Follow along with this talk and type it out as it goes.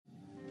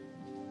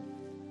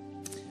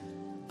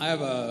I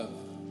have a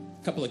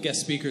couple of guest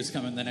speakers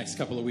coming the next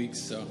couple of weeks.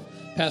 So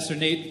Pastor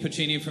Nate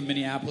Puccini from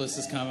Minneapolis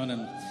is coming,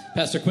 and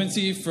Pastor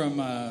Quincy from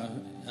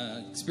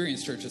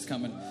Experience Church is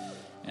coming,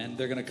 and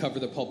they're going to cover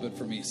the pulpit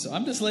for me. So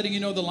I'm just letting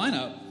you know the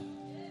lineup.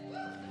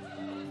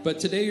 But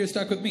today you're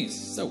stuck with me.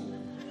 So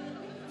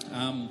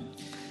I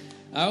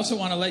also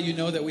want to let you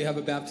know that we have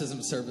a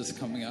baptism service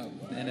coming up.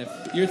 And if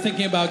you're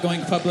thinking about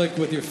going public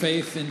with your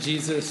faith in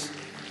Jesus,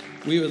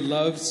 we would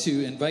love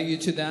to invite you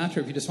to that. Or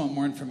if you just want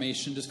more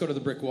information, just go to the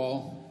brick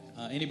wall.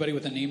 Anybody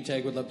with a name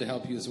tag would love to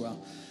help you as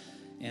well.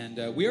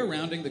 And we are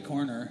rounding the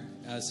corner.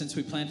 Since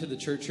we planted the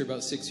church here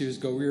about 6 years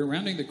ago, we are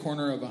rounding the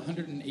corner of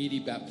 180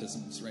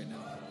 baptisms right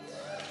now.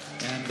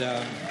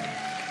 And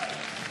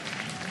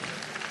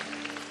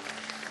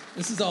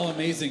this is all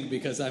amazing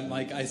because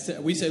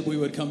we said we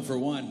would come for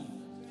one.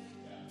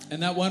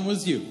 And that one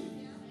was you.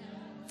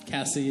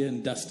 Cassie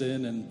and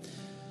Dustin and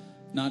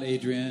not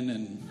Adrian.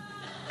 And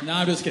no,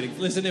 I'm just kidding.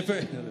 Listen,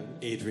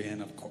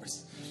 Adrian, of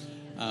course.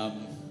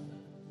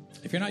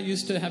 If you're not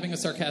used to having a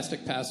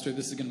sarcastic pastor,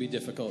 this is going to be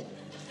difficult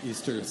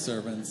Easter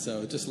sermons.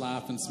 So just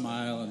laugh and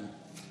smile and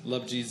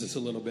love Jesus a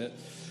little bit.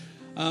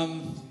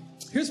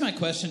 Here's my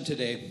question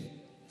today.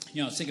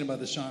 I was thinking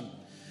about this, Sean.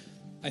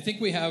 I think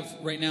we have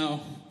right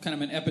now kind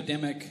of an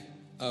epidemic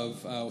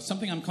of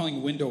something I'm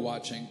calling window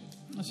watching.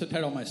 That's the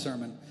title of my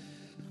sermon.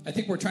 I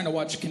think we're trying to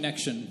watch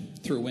connection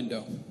through a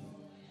window.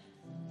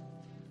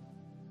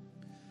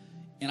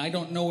 And I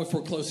don't know if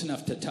we're close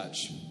enough to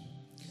touch.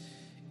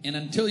 And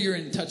until you're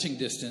in touching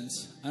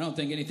distance, I don't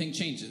think anything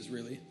changes,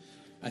 really.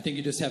 I think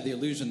you just have the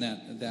illusion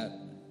that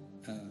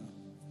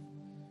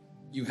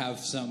you have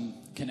some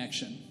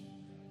connection.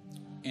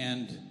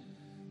 And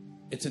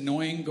it's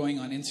annoying going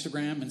on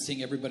Instagram and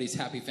seeing everybody's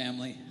happy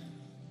family,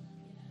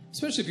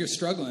 especially if you're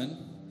struggling.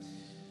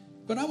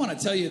 But I want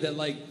to tell you that,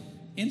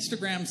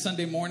 Instagram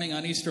Sunday morning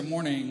on Easter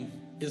morning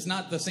is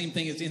not the same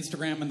thing as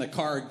Instagram in the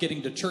car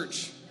getting to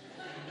church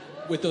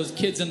with those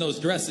kids in those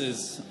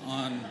dresses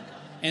on,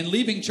 and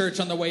leaving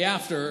church on the way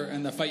after,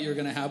 and the fight you're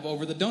going to have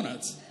over the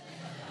donuts.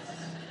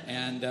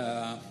 And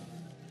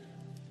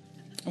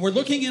we're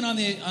looking in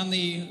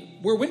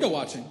we're window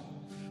watching.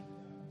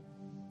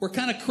 We're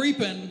kind of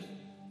creeping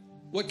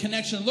what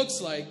connection looks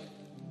like.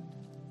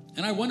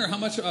 And I wonder how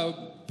much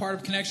part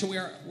of connection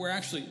we're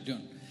actually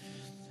doing.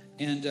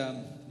 And,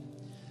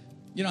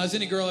 has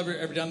any girl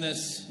ever done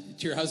this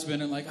to your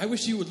husband and I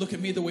wish you would look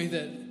at me the way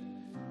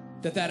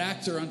that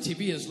actor on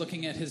TV is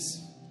looking at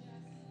his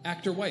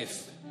actor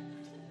wife.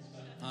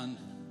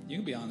 You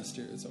can be honest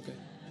here, it's okay.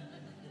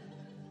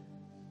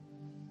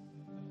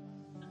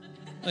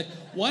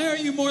 Why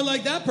aren't you more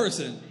like that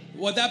person?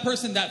 What, that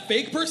person, that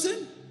fake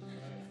person?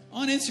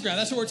 On Instagram,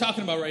 that's what we're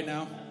talking about right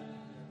now.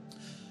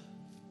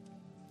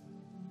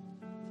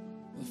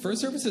 The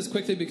first service is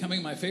quickly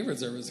becoming my favorite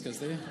service because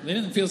they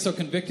didn't feel so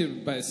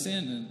convicted by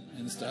sin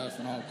and stuff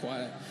and all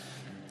quiet.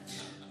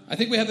 I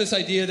think we have this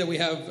idea that we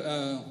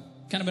have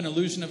kind of an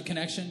illusion of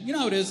connection. You know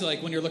how it is,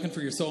 when you're looking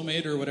for your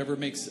soulmate or whatever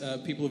makes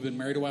people who've been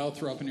married a while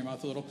throw up in your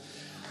mouth a little.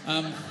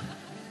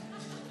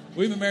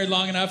 We've been married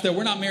long enough that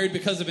we're not married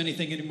because of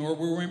anything anymore.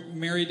 We're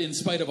married in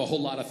spite of a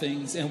whole lot of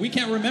things. And we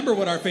can't remember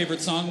what our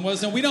favorite song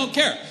was, and we don't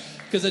care.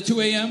 Because at 2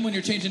 a.m. when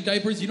you're changing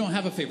diapers, you don't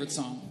have a favorite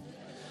song.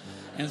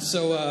 And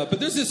so, but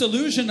there's this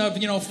illusion of,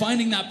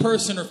 finding that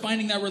person or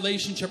finding that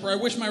relationship, or I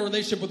wish my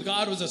relationship with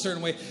God was a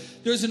certain way.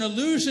 There's an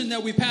illusion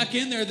that we pack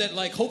in there that,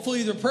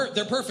 hopefully they're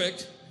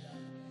perfect.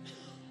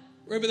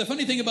 Right? But the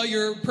funny thing about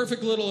your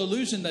perfect little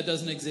illusion that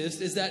doesn't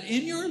exist is that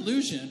in your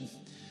illusion,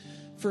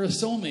 for a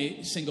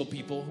soulmate, single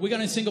people, we got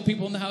any single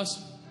people in the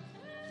house?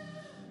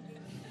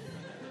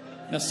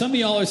 Now, some of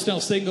y'all are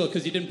still single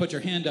because you didn't put your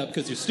hand up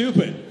because you're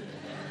stupid.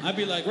 I'd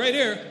be like, right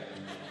here,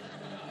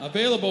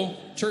 available,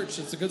 church,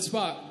 it's a good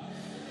spot.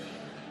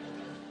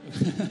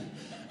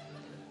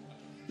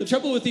 The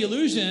trouble with the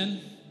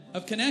illusion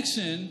of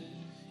connection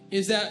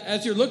is that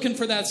as you're looking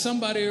for that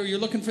somebody, or you're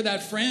looking for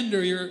that friend,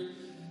 or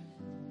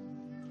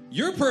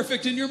you're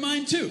perfect in your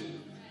mind too.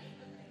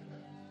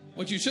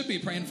 What you should be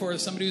praying for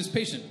is somebody who's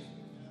patient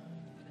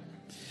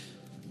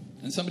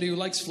and somebody who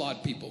likes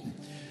flawed people.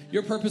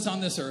 Your purpose on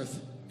this earth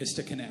is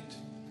to connect.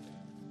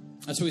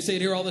 That's what we say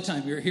it here all the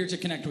time. You're here to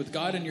connect with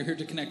God, and you're here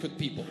to connect with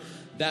people.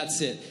 That's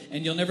it.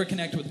 And you'll never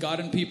connect with God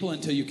and people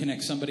until you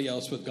connect somebody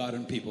else with God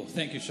and people.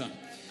 Thank you, Sean.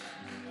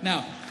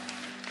 Now,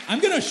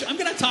 I'm gonna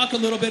talk a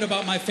little bit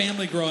about my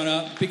family growing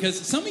up, because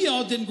some of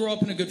y'all didn't grow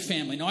up in a good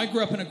family. Now, I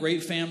grew up in a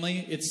great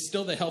family. It's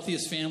still the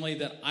healthiest family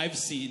that I've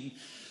seen.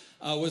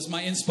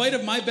 In spite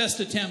of my best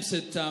attempts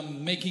at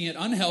making it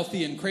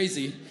unhealthy and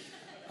crazy.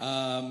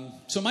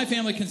 So my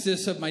family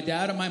consists of my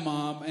dad and my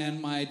mom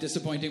and my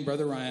disappointing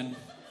brother Ryan.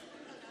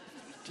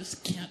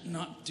 Just can't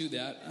not do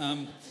that.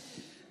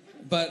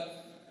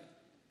 But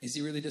is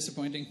he really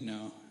disappointing?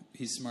 No,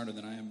 he's smarter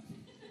than I am.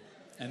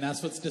 And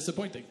that's what's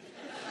disappointing.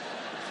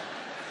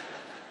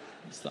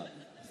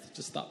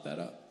 Just thought that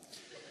up.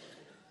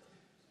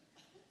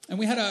 And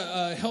we had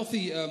a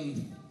healthy,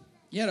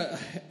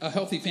 a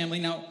healthy family.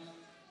 Now,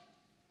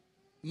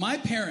 my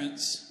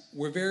parents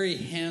were very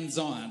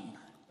hands-on.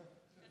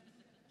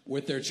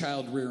 with their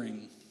child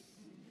rearing,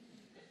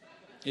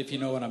 if you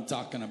know what I'm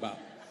talking about.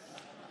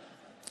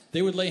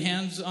 They would lay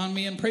hands on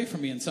me and pray for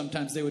me, and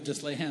sometimes they would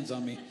just lay hands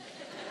on me.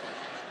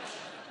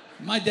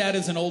 My dad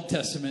is an Old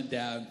Testament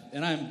dad,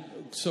 and I'm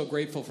so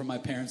grateful for my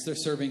parents. They're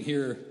serving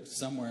here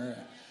somewhere,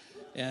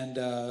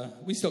 and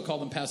we still call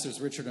them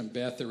Pastors Richard and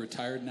Beth. They're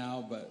retired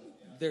now, but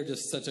they're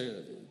just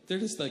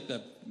like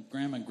the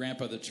grandma and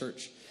grandpa of the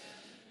church.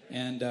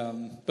 And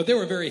but they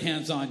were very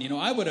hands-on. You know,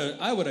 I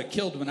would have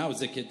killed when I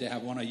was a kid to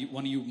have one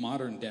of you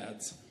modern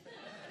dads.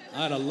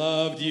 I'd have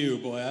loved you,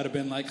 boy. I'd have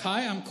been like,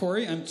 "Hi, I'm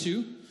Corey. I'm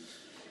 2,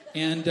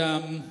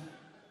 and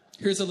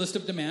here's a list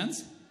of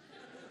demands.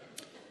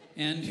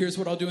 And here's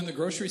what I'll do in the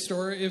grocery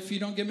store if you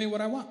don't give me what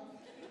I want."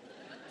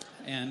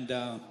 And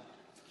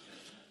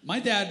my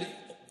dad,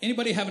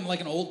 anybody having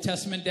like an Old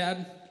Testament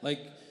dad, like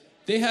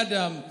they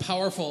had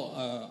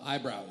powerful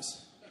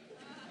eyebrows.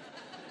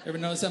 Ever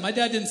notice that? My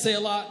dad didn't say a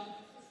lot,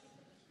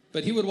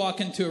 but he would walk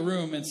into a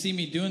room and see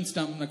me doing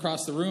something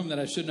across the room that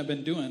I shouldn't have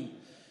been doing,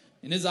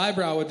 and his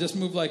eyebrow would just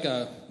move like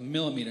a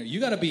millimeter.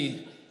 You got to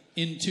be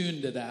in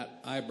tune to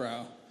that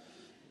eyebrow.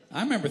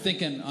 I remember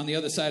thinking on the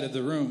other side of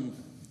the room,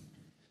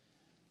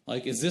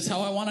 like, is this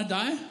how I want to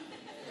die?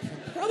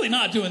 Probably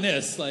not doing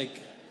this. Like,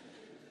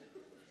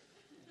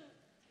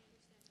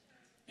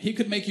 he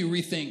could make you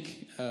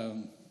rethink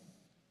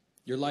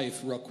your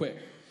life real quick.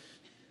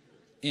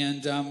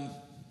 And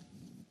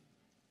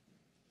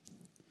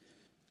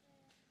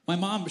my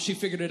mom, she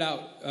figured it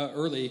out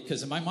early,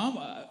 because my mom,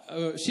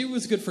 she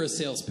was good for a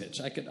sales pitch.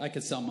 I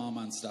could sell mom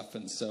on stuff,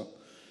 and so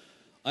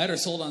I had her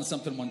sold on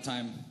something one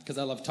time because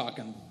I love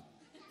talking.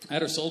 I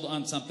had her sold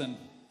on something,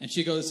 and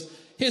she goes,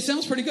 "Hey, it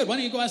sounds pretty good. Why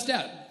don't you go ask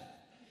Dad?"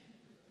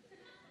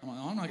 I'm like,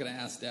 "Oh, I'm not going to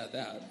ask Dad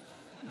that."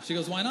 She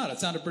goes, "Why not? It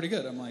sounded pretty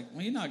good." I'm like,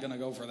 "Well, you're not going to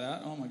go for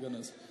that." Oh, my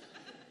goodness.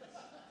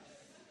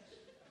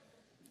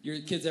 Your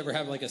kids ever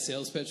have like a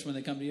sales pitch when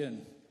they come to you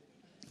and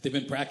they've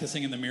been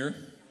practicing in the mirror?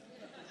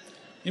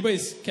 Anybody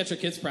catch their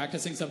kids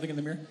practicing something in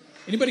the mirror?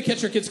 Anybody catch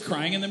their kids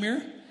crying in the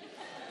mirror?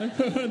 And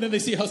then they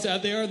see how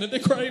sad they are, and then they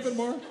cry even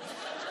more.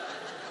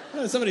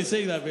 Somebody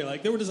saying that, be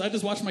like, I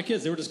just watched my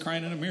kids. They were just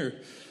crying in a mirror.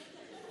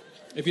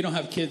 If you don't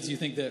have kids, you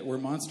think that we're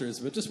monsters,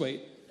 but just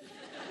wait.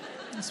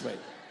 Just wait.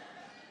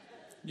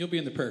 You'll be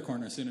in the prayer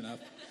corner soon enough.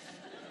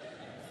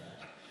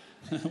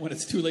 When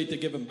it's too late to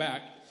give them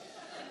back.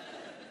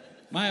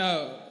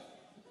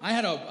 I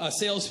had a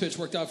sales pitch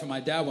worked out for my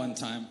dad one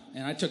time,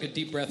 and I took a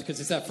deep breath, because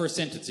it's that first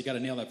sentence. You got to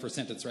nail that first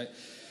sentence, right?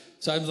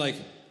 So I was like,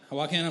 I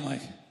walk in, I'm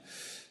like,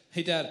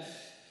 "Hey, Dad."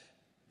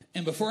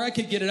 And before I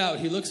could get it out,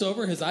 he looks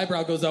over, his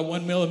eyebrow goes up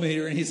 1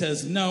 millimeter, and he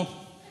says, "No."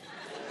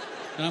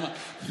 And I'm like,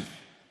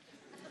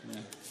 yeah,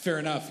 fair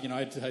enough. You know,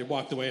 I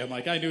walked away. I'm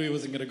like, I knew he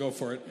wasn't going to go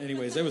for it.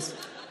 Anyways,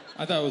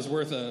 I thought it was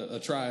worth a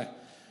try.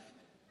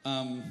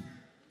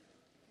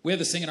 We had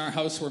this thing in our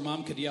house where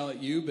Mom could yell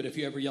at you, but if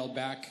you ever yelled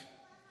back,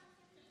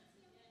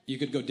 you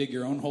could go dig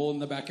your own hole in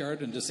the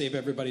backyard and just save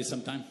everybody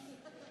some time.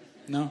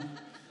 No?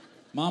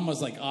 Mom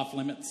was like off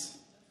limits.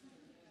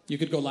 You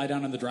could go lie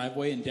down in the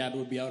driveway and Dad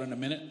would be out in a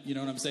minute. You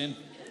know what I'm saying?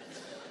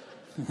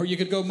 Or you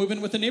could go move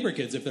in with the neighbor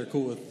kids if they're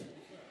cool with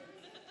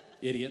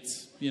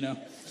idiots, you know.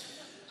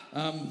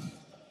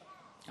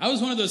 I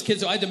was one of those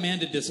kids who I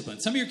demanded discipline.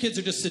 Some of your kids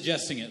are just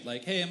suggesting it.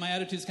 Like, "Hey, my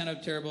attitude's kind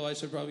of terrible. I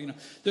should probably,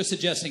 They're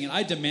suggesting it.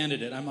 I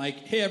demanded it. I'm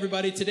like, "Hey,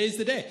 everybody, today's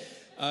the day.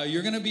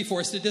 You're going to be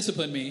forced to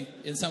discipline me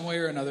in some way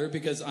or another,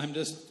 because I'm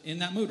just in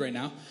that mood right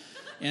now."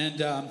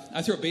 And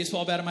I threw a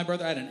baseball bat at my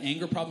brother. I had an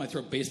anger problem. I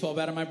threw a baseball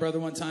bat at my brother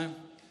one time.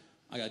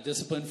 I got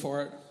disciplined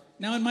for it.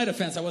 Now, in my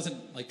defense, I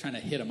wasn't like trying to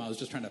hit him. I was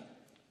just trying to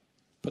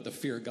put the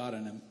fear of God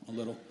in him a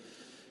little.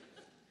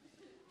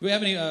 Do we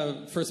have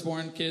any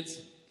firstborn kids?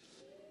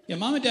 Yeah,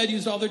 Mom and Dad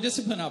used all their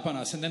discipline up on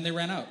us, and then they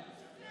ran out.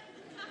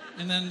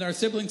 And then our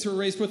siblings were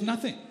raised with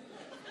nothing.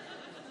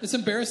 It's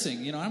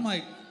embarrassing, I'm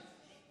like,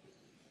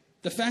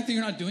 the fact that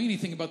you're not doing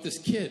anything about this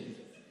kid,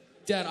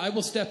 Dad, I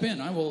will step in.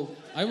 I will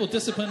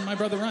discipline my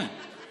brother Ryan.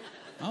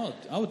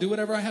 I will do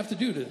whatever I have to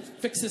do to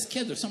fix this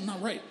kid. There's something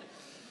not right.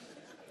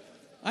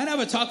 I'd have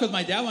a talk with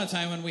my dad one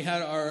time when we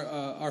had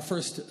our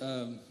first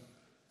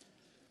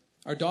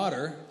our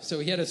daughter. So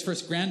he had his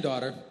first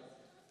granddaughter,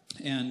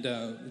 and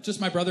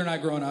just my brother and I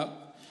growing up.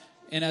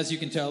 And as you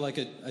can tell, like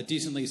a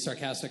decently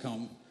sarcastic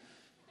home.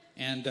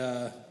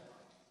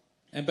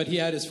 But he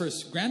had his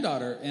first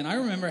granddaughter. And I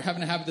remember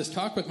having to have this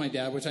talk with my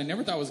dad, which I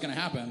never thought was going to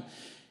happen.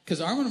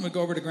 Because Arwen would go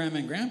over to Grandma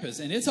and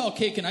Grandpa's, and it's all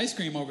cake and ice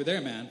cream over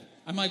there, man.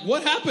 I'm like,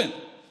 what happened?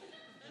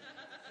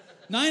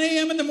 9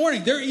 a.m. in the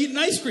morning, they're eating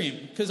ice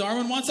cream because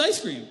Arwen wants ice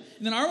cream.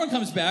 And then Arwen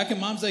comes back, and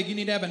Mom's like, you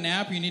need to have a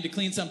nap, or you need to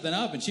clean something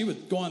up. And she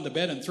would go on the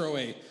bed and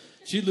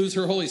she'd lose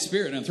her Holy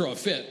Spirit and throw a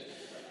fit.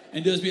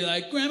 And just be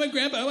like, Grandma,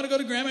 Grandpa, I want to go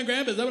to Grandma and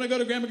Grandpa's. I want to go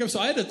to Grandma and Grandpa's. So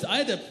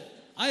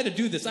I had to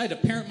do this. I had to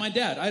parent my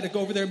dad. I had to go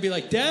over there and be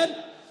like,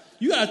 Dad,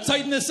 you got to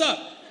tighten this up.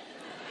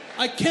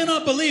 I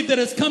cannot believe that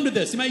it's come to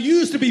this. You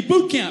used to be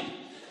boot camp.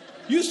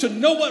 You used to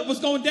know what was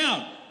going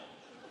down.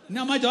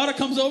 Now my daughter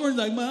comes over and is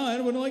like, Mom, I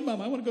don't want to like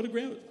Mom. I want to go to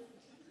Grandma.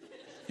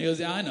 He goes,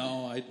 yeah, I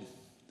know.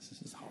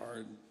 This is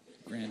hard,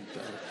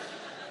 granddaughter.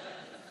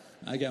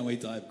 I can't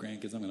wait till I have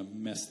grandkids. I'm going to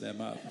mess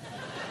them up.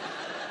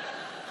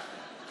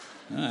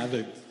 I have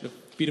to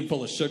feed them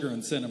full of sugar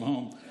and send them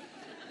home.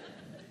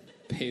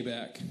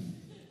 Payback.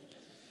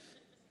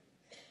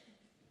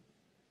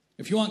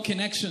 If you want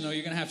connection, though,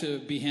 you're going to have to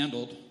be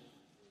handled.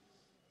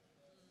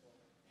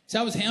 See,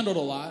 I was handled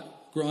a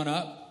lot growing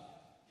up.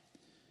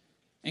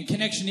 And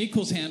connection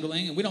equals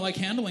handling. And we don't like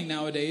handling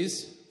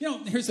nowadays. You know,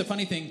 here's the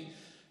funny thing.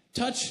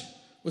 Touch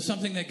was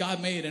something that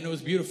God made, and it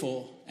was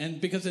beautiful.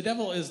 And because the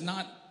devil is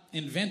not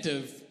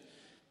inventive,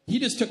 he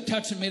just took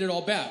touch and made it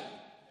all bad.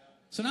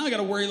 So now I got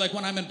to worry, like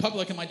when I'm in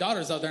public and my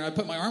daughter's out there and I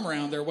put my arm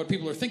around her, what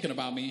people are thinking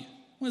about me.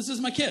 Well, this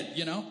is my kid,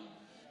 you know.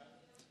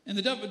 And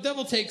the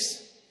devil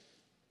takes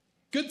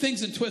good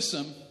things and twists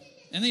them,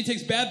 and then he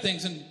takes bad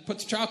things and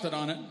puts chocolate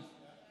on it.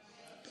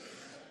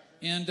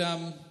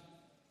 And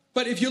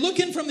but if you look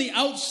in from the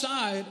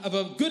outside of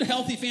a good,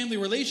 healthy family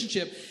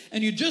relationship,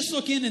 and you just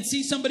look in and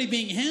see somebody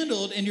being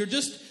handled, and you're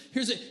just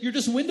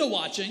window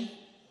watching.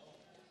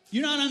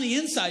 You're not on the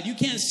inside. You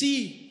can't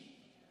see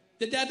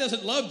that dad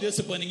doesn't love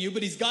disciplining you,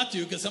 but he's got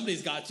to, because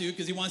somebody's got to,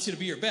 because he wants you to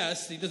be your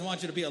best. He doesn't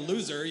want you to be a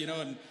loser, you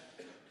know, and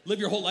live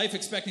your whole life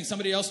expecting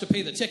somebody else to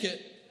pay the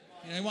ticket.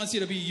 You know, he wants you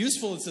to be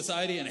useful in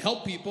society and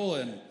help people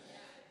and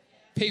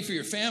pay for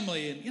your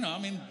family, and you know, I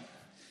mean.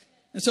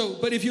 And so,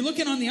 but if you look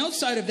in on the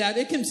outside of that,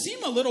 it can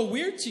seem a little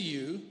weird to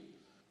you.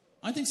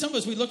 I think some of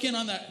us, we look in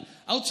on the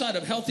outside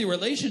of healthy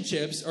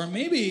relationships, or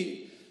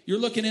maybe you're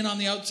looking in on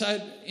the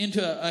outside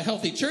into a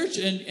healthy church,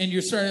 and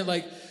you're starting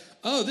like,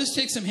 oh, this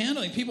takes some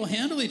handling. People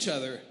handle each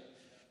other.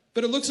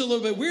 But it looks a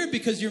little bit weird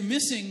because you're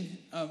missing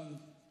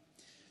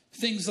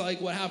things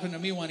like what happened to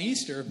me one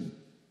Easter,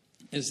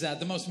 is that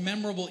the most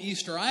memorable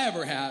Easter I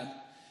ever had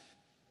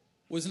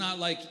was not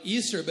like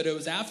Easter, but it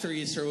was after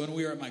Easter when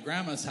we were at my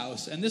grandma's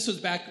house. And this was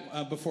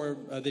back before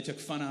they took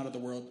fun out of the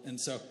world.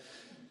 And so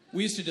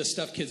we used to just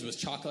stuff kids with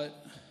chocolate.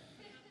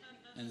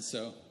 And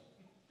so,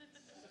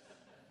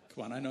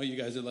 come on, I know you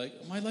guys are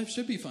like, my life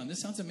should be fun.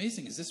 This sounds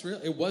amazing. Is this real?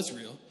 It was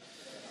real.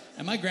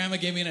 And my grandma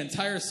gave me an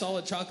entire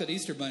solid chocolate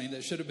Easter bunny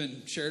that should have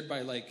been shared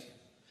by like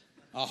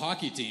a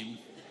hockey team.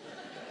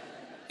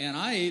 And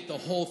I ate the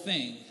whole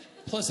thing,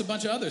 plus a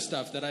bunch of other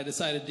stuff that I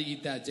decided to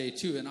eat that day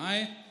too. And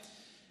I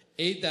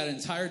ate that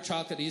entire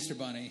chocolate Easter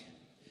bunny.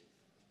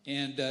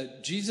 And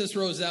Jesus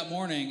rose that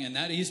morning, and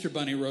that Easter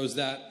bunny rose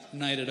that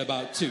night at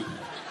about 2.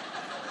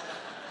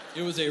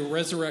 It was a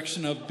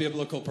resurrection of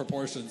biblical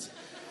proportions.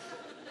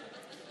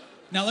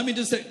 Now, let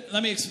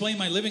me explain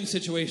my living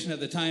situation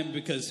at the time,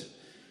 because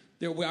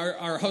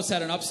our house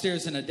had an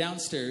upstairs and a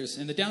downstairs,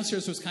 and the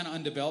downstairs was kind of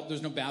undeveloped. There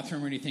was no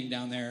bathroom or anything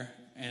down there,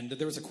 and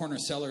there was a corner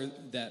cellar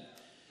that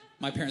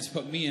my parents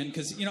put me in,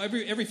 because you know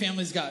every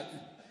family's got.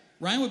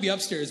 Ryan would be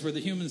upstairs where the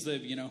humans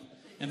live, you know,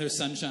 and there's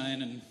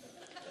sunshine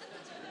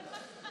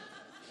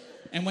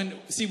and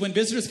when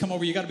visitors come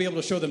over, you got to be able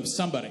to show them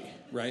somebody,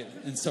 right?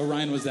 And so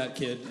Ryan was that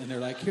kid, and they're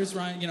like, "Here's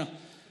Ryan, you know,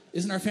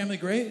 isn't our family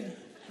great?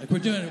 Like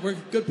we're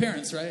good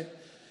parents, right?" And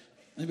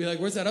they'd be like,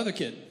 "Where's that other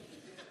kid?"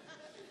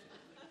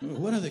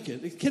 What other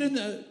kid?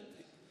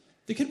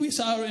 The kid we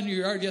saw in your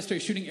yard yesterday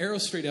shooting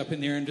arrows straight up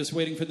in the air and just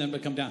waiting for them to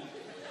come down.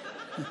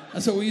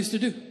 That's what we used to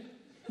do.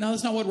 No,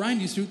 that's not what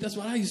Ryan used to do. That's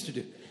what I used to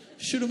do.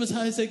 Shoot them as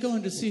high as they go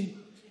and to see.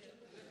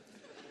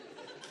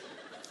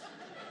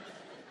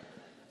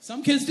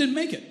 Some kids didn't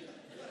make it.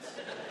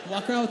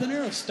 Walk around with an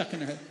arrow stuck in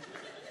their head.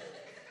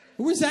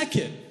 Where's that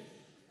kid?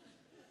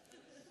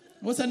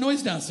 What's that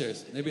noise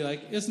downstairs? They'd be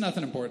like, it's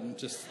nothing important.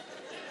 Just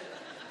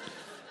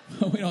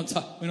we don't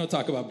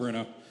talk about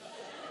Bruno.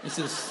 It's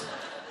just.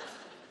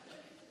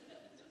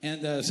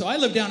 And so I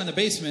lived down in the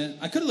basement.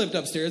 I could have lived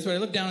upstairs, but I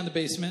lived down in the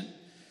basement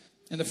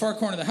in the far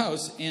corner of the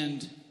house.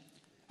 And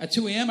at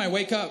 2 a.m. I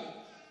wake up.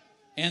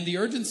 And the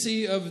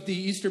urgency of the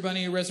Easter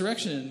Bunny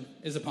resurrection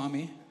is upon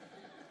me.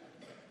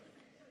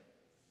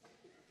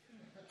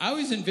 I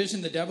always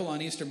envisioned the devil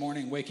on Easter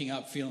morning waking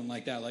up feeling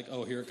like that, like,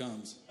 oh, here it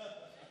comes.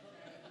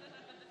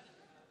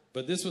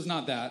 But this was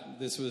not that.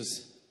 This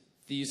was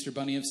the Easter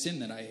Bunny of sin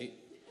that I ate.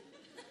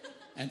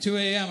 And 2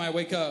 a.m. I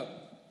wake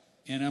up,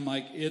 and I'm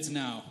like, it's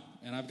now.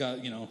 And I've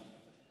got, you know,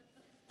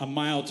 a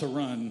mile to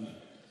run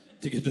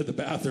to get to the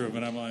bathroom.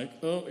 And I'm like,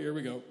 oh, here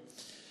we go.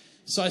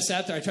 So I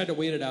sat there. I tried to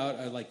wait it out.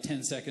 I like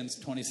 10 seconds,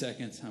 20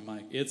 seconds. I'm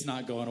like, it's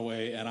not going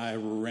away. And I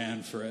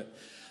ran for it.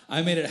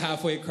 I made it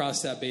halfway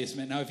across that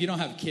basement. Now, if you don't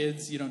have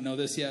kids, you don't know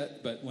this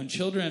yet. But when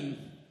children...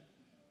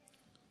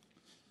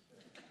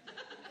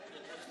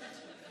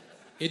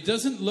 It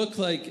doesn't look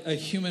like a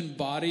human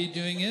body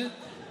doing it.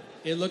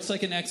 It looks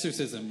like an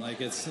exorcism.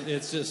 Like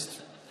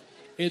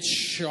it's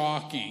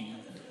shocking.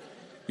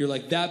 You're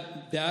like,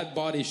 that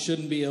body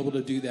shouldn't be able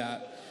to do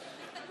that.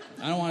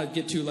 I don't want to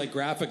get too like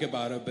graphic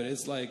about it, but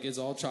it's like it's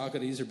all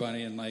chocolate Easter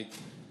bunny and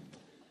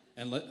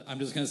I'm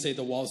just gonna say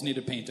the walls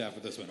needed paint after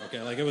this one.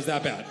 Okay, like it was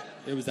that bad.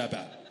 It was that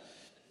bad.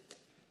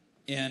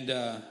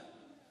 And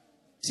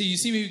see, you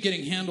see me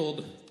getting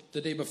handled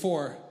the day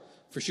before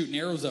for shooting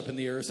arrows up in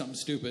the air or something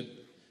stupid.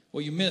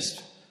 What you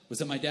missed was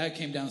that my dad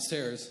came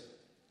downstairs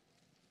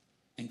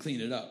and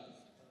cleaned it up.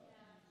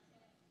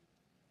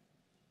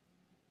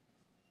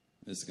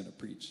 This is gonna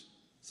preach.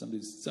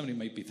 Somebody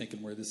might be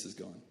thinking where this is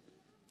going.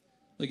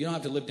 Look, you don't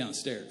have to live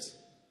downstairs,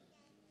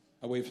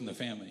 away from the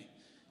family.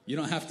 You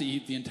don't have to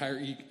eat the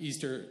entire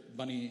Easter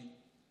bunny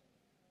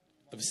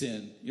of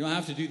sin. You don't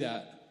have to do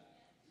that.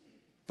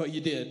 But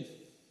you did.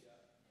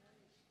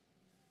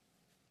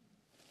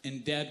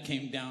 And Dad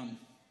came down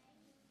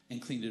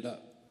and cleaned it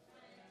up.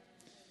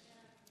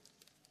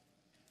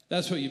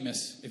 That's what you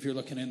miss if you're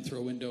looking in through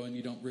a window and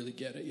you don't really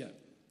get it yet.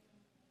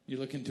 You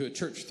look into a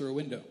church through a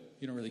window.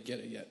 You don't really get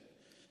it yet.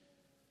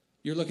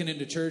 You're looking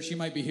into church. You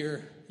might be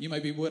here. You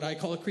might be what I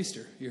call a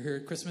creaster. You're here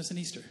at Christmas and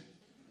Easter.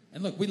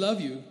 And look, we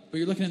love you, but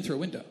you're looking in through a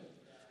window.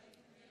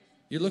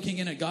 You're looking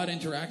in at God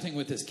interacting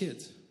with his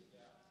kids,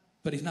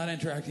 but he's not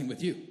interacting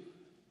with you.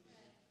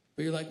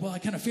 But you're like, well, I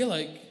kind of feel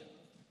like,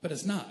 but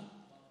it's not.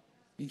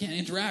 You can't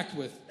interact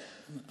with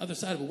on the other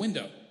side of a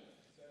window.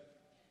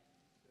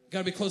 You got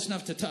to be close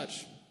enough to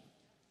touch.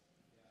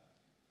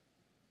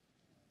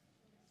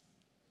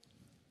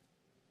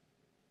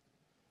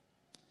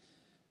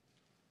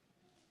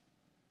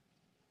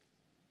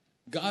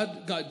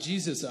 God got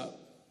Jesus up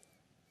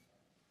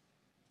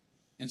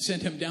and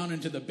sent him down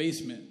into the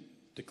basement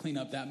to clean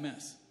up that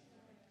mess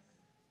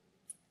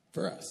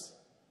for us.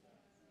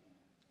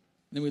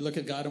 And then we look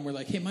at God and we're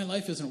like, hey, my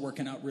life isn't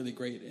working out really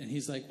great. And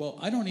he's like, well,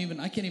 I can't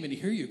even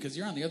hear you because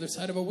you're on the other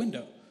side of a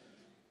window.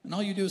 And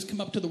all you do is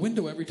come up to the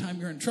window every time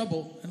you're in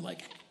trouble and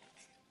like,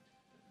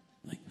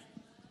 I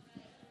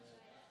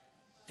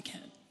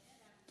can't.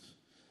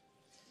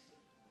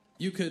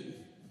 You could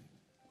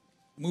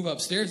move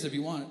upstairs if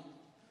you want.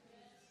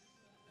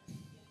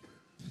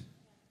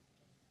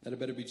 That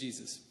better be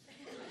Jesus.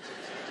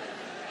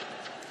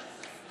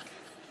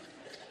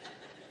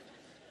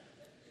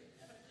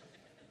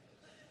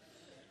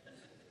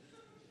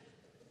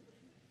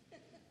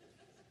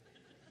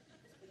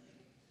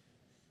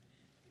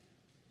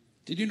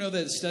 Did you know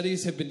that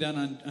studies have been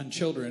done on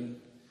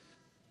children?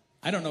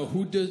 I don't know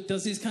who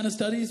does these kind of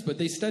studies, but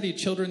they studied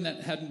children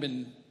that hadn't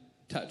been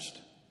touched.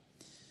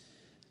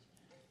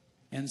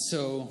 And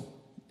so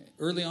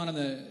early on in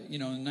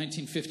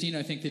 1915,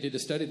 I think they did a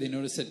study. They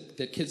noticed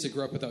that kids that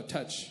grew up without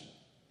touch,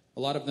 a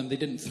lot of them, they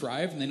didn't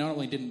thrive. And they not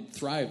only didn't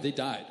thrive, they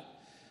died.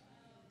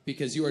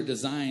 Because you are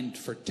designed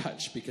for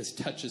touch, because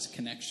touch is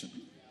connection.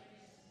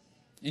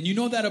 And you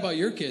know that about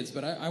your kids,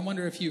 but I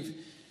wonder if you've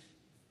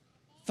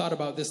thought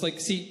about this. Like,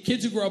 see,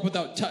 kids who grow up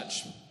without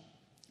touch,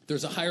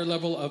 there's a higher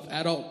level of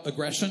adult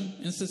aggression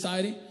in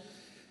society.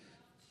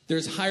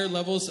 There's higher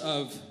levels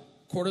of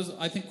cortisol.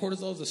 I think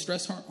cortisol is a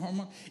stress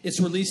hormone. It's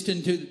released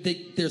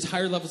there's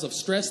higher levels of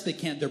stress.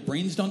 Their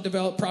brains don't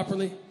develop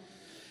properly.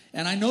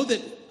 And I know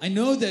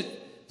that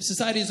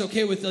society is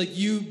okay with like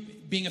you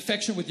being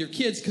affectionate with your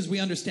kids because we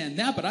understand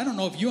that, but I don't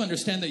know if you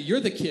understand that you're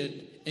the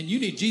kid and you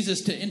need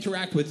Jesus to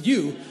interact with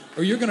you,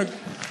 or you're going to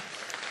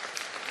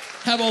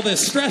have all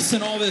this stress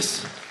and all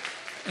this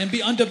and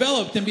be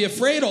undeveloped and be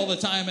afraid all the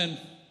time and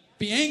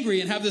be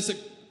angry and have this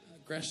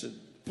aggression.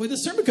 Boy,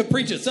 this sermon could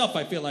preach itself,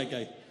 I feel like.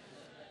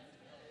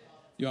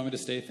 You want me to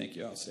stay? Thank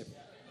you. I'll stay.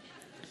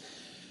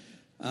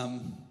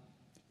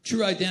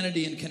 True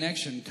identity and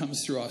connection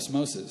comes through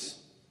osmosis.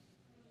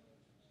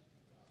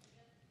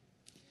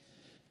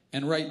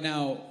 And right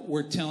now,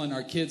 we're telling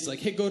our kids, like,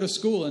 hey, go to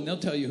school and they'll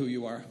tell you who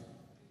you are.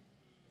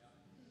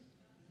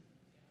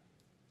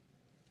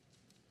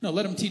 No,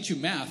 let them teach you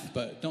math,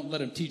 but don't let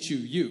them teach you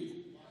you.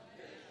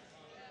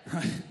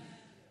 Right?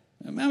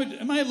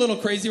 Am I a little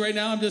crazy right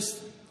now?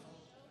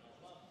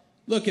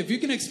 Look, if you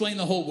can explain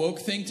the whole woke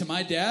thing to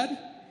my dad,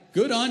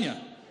 good on you.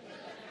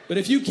 But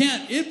if you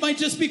can't, it might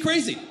just be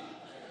crazy.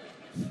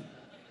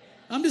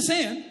 I'm just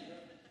saying,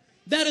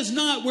 that is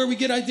not where we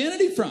get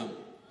identity from.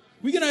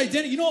 We get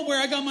identity. You know where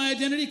I got my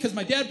identity? Because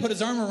my dad put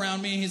his arm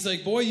around me and he's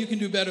like, boy, you can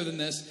do better than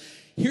this.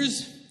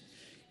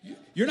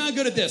 You're not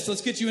good at this.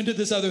 Let's get you into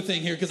this other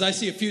thing here because I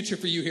see a future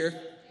for you here.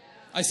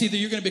 I see that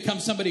you're going to become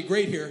somebody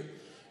great here.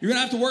 You're going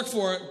to have to work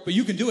for it, but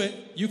you can do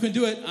it. You can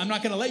do it. I'm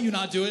not going to let you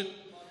not do it.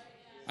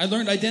 I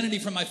learned identity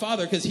from my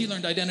father because he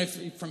learned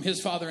identity from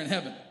his Father in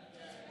heaven.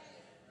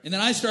 And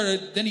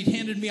then he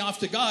handed me off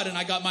to God and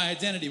I got my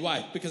identity.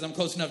 Why? Because I'm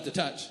close enough to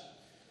touch.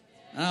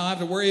 I don't have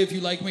to worry if you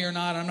like me or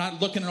not. I'm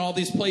not looking at all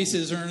these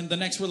places or in the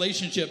next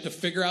relationship to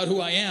figure out who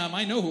I am.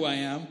 I know who I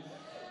am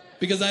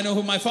because I know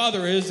who my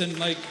Father is, and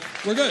like,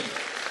 we're good.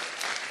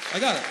 I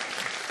got it.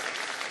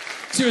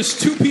 So there's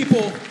two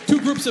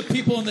groups of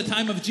people in the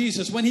time of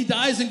Jesus. When he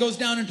dies and goes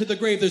down into the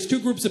grave, there's two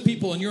groups of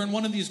people, and you're in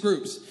one of these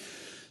groups.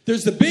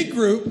 There's the big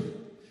group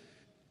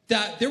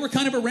that they were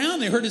kind of around.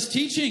 They heard his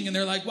teaching, and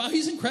they're like, wow,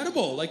 he's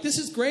incredible. Like, this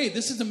is great.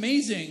 This is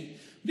amazing.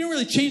 We didn't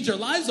really change their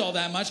lives all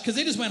that much because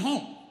they just went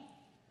home.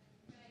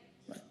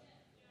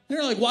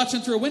 They're like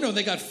watching through a window.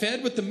 They got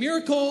fed with the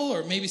miracle,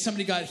 or maybe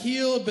somebody got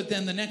healed, but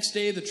then the next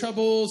day the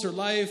troubles or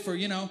life or,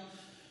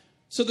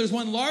 So there's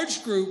one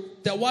large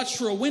group that watched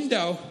through a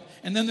window,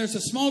 and then there's a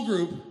small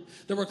group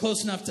that were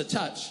close enough to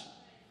touch.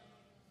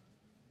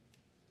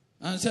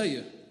 I'm going to tell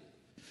you,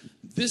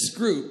 this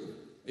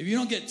group, if you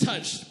don't get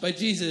touched by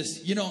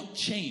Jesus, you don't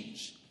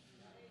change.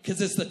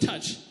 Because it's the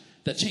touch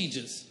that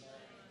changes.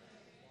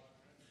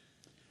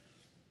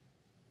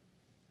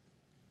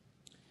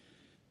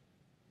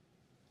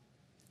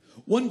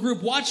 One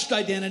group watched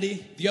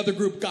identity, the other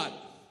group got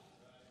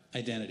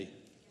identity.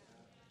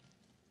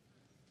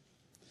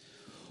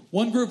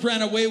 One group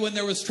ran away when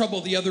there was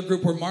trouble, the other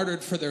group were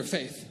martyred for their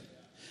faith.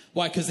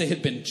 Why? Because they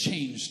had been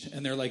changed,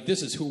 and they're like,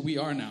 this is who we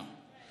are now.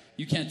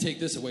 You can't take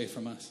this away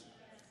from us.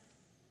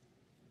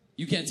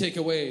 You can't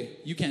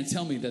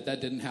tell me that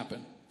didn't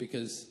happen,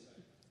 because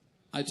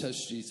I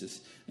touched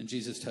Jesus, and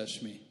Jesus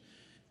touched me,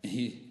 and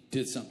he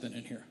did something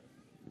in here.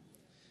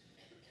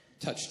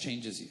 Touch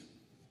changes you.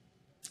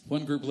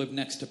 One group lived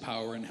next to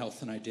power and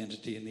health and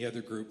identity, and the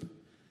other group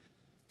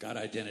got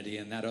identity,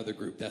 and that other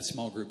group, that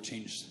small group,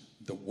 changed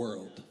the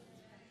world.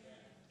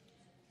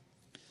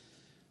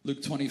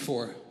 Luke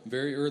 24,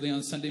 very early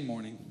on Sunday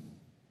morning,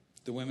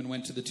 the women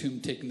went to the tomb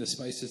taking the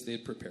spices they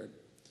had prepared.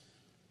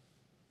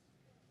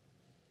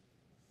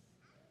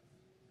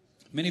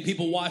 Many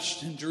people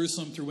watched in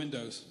Jerusalem through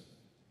windows.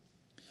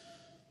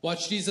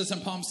 Watched Jesus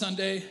on Palm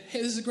Sunday.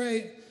 Hey, this is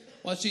great.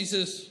 Watch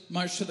Jesus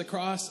march to the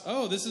cross.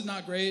 Oh, this is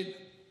not great.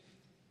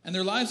 And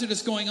their lives are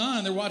just going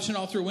on. They're watching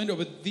all through a window.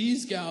 But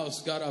these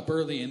gals got up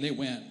early and they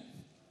went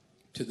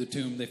to the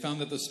tomb. They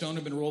found that the stone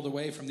had been rolled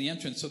away from the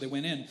entrance, so they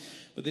went in.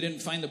 But they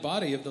didn't find the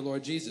body of the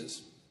Lord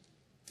Jesus.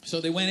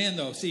 So they went in,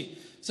 though. See,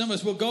 some of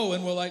us will go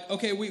and we're like,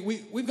 okay,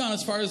 we've gone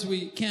as far as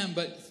we can,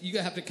 but you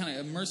have to kind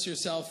of immerse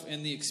yourself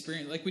in the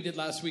experience, like we did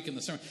last week in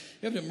the sermon.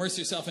 You have to immerse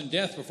yourself in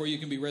death before you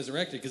can be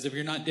resurrected, because if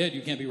you're not dead,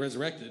 you can't be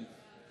resurrected.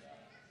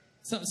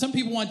 Some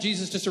people want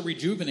Jesus just to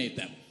rejuvenate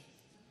them.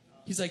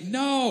 He's like,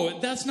 no,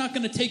 that's not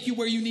going to take you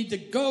where you need to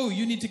go.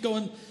 You need to go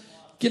and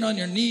get on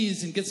your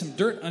knees and get some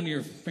dirt on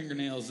your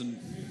fingernails and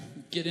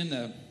get in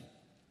the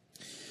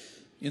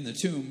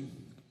tomb.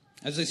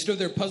 As they stood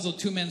there puzzled,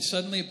 two men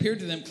suddenly appeared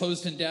to them,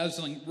 clothed in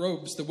dazzling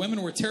robes. The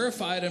women were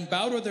terrified and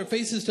bowed with their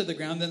faces to the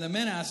ground. Then the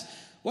men asked,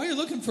 why are you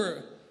looking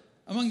for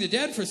among the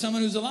dead for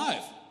someone who's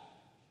alive?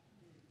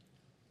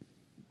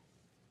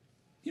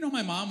 You know,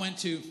 my mom went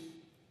to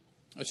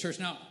a church.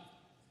 Now,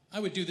 I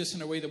would do this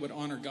in a way that would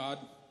honor God.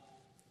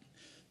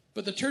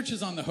 But the church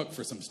is on the hook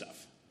for some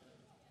stuff.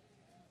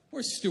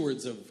 We're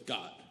stewards of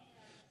God.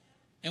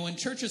 And when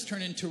churches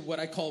turn into what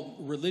I call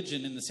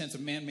religion, in the sense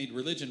of man-made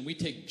religion, we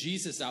take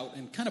Jesus out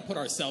and kind of put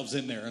ourselves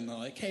in there. And they're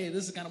like, hey,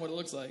 this is kind of what it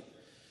looks like.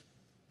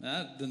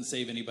 That doesn't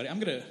save anybody.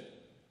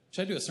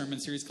 Should I do a sermon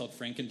series called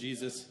Frank and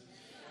Jesus?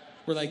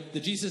 Where like the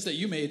Jesus that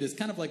you made is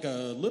kind of like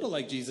a little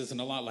like Jesus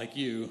and a lot like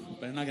you,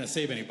 but I'm not going to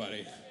save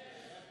anybody.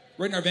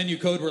 Right in our venue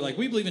code, we're like,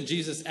 we believe in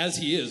Jesus as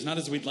he is, not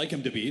as we'd like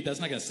him to be. That's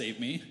not going to save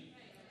me.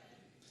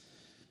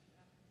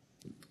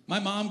 My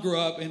mom grew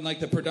up in like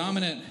the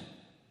predominant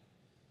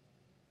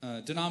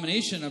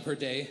denomination of her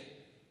day,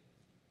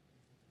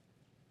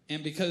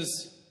 and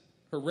because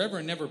her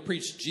reverend never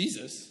preached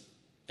Jesus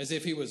as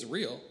if he was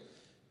real,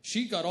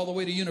 she got all the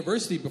way to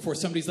university before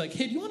somebody's like,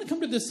 hey, do you want to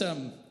come to this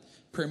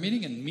prayer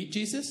meeting and meet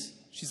Jesus?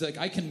 She's like,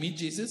 I can meet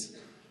Jesus?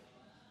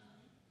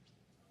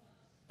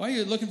 Why are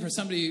you looking for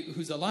somebody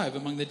who's alive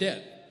among the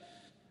dead?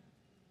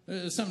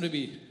 There's something to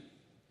be...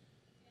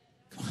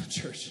 Come on,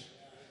 church.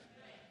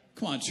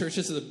 Come on, church.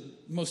 This is the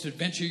most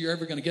adventure you're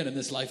ever going to get in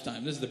this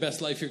lifetime. This is the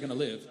best life you're going to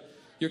live.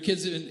 Your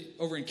kids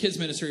over in kids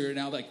ministry right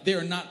now, like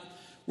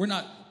we're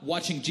not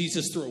watching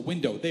Jesus through a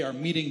window. They are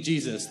meeting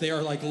Jesus. They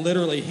are like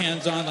literally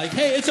hands-on, like,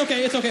 hey, it's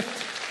okay, it's okay.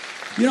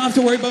 You don't have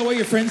to worry about what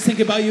your friends think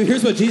about you.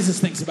 Here's what Jesus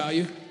thinks about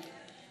you.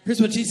 Here's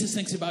what Jesus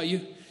thinks about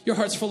you. Your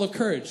heart's full of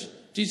courage.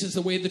 Jesus is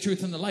the way, the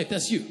truth, and the life.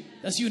 That's you.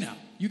 That's you now.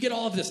 You get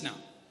all of this now.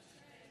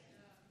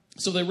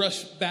 So they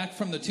rushed back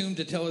from the tomb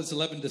to tell his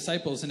 11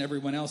 disciples and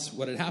everyone else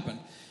what had happened.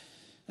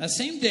 That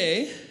same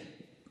day,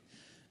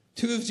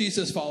 two of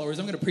Jesus' followers,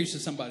 I'm going to preach to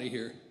somebody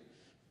here,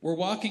 were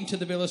walking to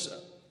the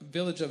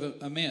village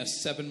of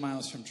Emmaus, 7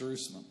 miles from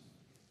Jerusalem.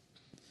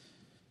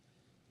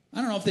 I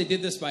don't know if they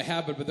did this by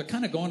habit, but they're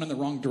kind of going in the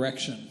wrong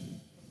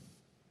direction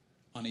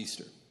on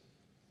Easter.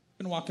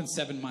 Been walking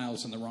 7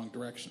 miles in the wrong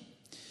direction.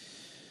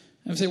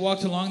 And as they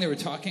walked along, they were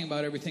talking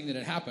about everything that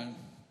had happened.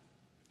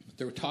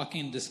 They were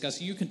talking and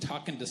discussing. You can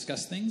talk and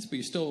discuss things, but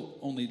you're still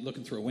only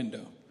looking through a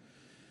window.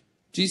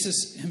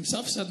 Jesus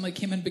himself suddenly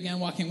came and began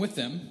walking with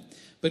them,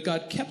 but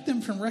God kept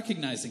them from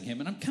recognizing him.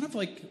 And I'm kind of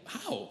like,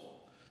 how?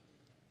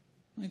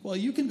 I'm like, well,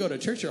 you can go to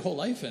church your whole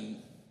life and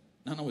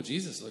not know what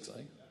Jesus looks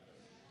like.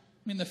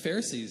 I mean, the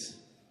Pharisees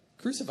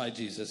crucified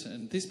Jesus,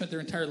 and they spent their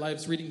entire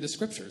lives reading the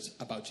scriptures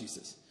about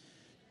Jesus.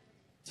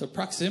 So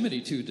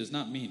proximity to does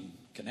not mean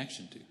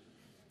connection to.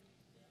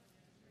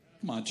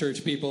 Come on,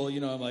 church people. You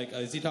know, I'm like,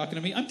 is he talking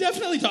to me? I'm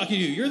definitely talking to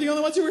you. You're the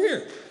only ones who are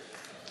here.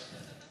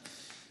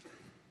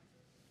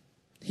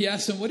 He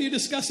asked them, what are you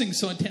discussing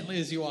so intently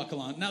as you walk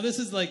along? Now, this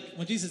is like,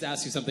 when Jesus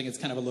asks you something, it's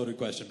kind of a loaded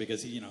question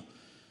because,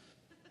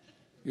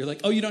 you're like,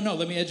 oh, you don't know.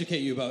 Let me educate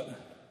you about. Do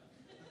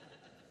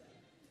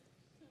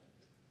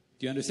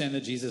you understand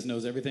that Jesus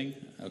knows everything?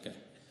 Okay.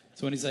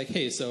 So when he's like,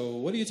 hey, so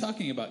what are you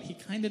talking about? He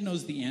kind of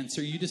knows the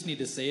answer. You just need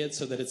to say it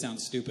so that it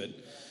sounds stupid.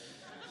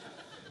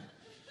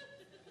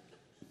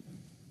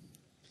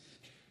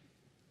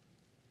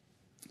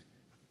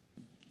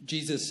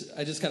 Jesus,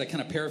 I just got to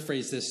kind of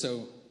paraphrase this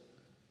so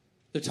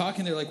They're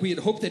talking, they're like, we had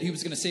hoped that he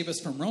was going to save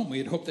us from Rome. We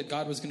had hoped that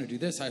God was going to do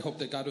this. I hoped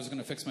that God was going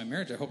to fix my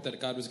marriage. I hoped that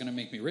God was going to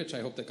make me rich.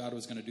 I hoped that God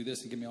was going to do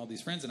this and give me all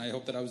these friends. And I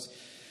hoped that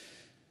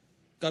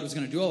God was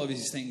going to do all of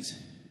these things.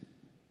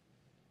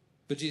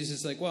 But Jesus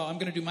is like, well, I'm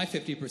going to do my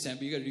 50%,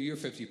 but you got to do your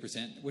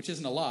 50%, which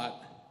isn't a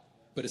lot,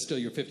 but it's still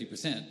your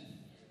 50%.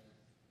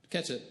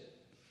 Catch it.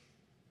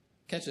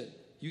 Catch it.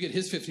 You get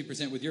his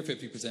 50% with your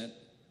 50%.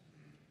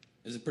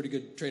 Is a pretty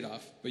good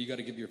trade-off, but you got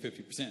to give your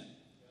 50%.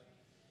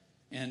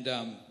 And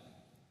then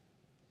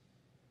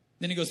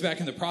he goes back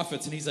in the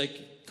prophets, and he's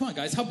like, come on,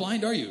 guys, how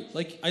blind are you?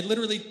 Like, he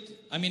literally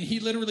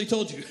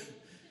told you.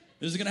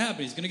 This is going to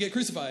happen. He's going to get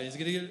crucified. He's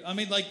going to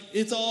get,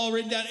 it's all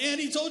written down.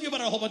 And he told you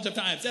about it a whole bunch of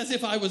times, as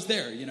if I was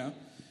there, you know.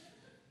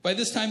 By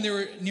this time, they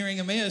were nearing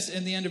Emmaus,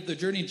 and the end of the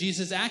journey.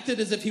 Jesus acted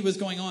as if he was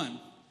going on.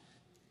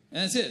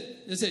 And that's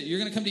it. That's it. You're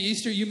going to come to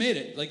Easter. You made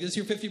it. Like, this is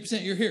your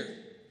 50%. You're here.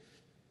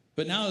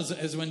 But now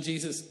is when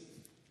Jesus,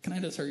 can I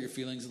just hurt your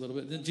feelings a little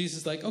bit? Then Jesus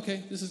is like,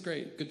 okay, this is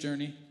great. Good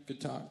journey.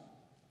 Good talk.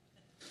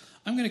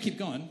 I'm going to keep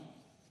going.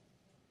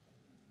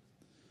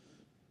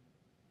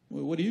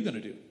 Well, what are you going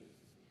to do?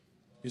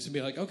 You're going to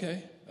be like,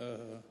 okay,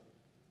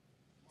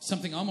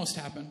 something almost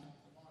happened.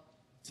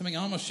 Something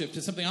almost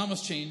shifted. Something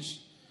almost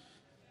changed.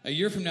 A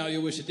year from now,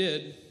 you'll wish it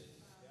did.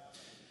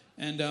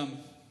 And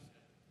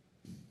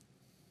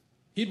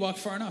he'd walked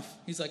far enough.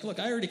 He's like, look,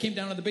 I already came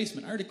down to the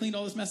basement. I already cleaned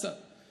all this mess up.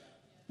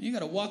 You got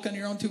to walk on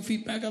your own 2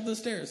 feet back up the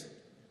stairs.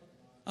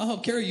 I'll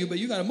help carry you, but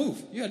you got to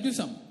move. You got to do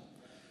something.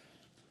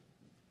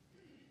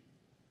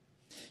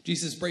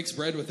 Jesus breaks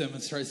bread with them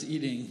and starts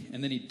eating,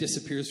 and then he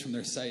disappears from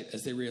their sight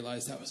as they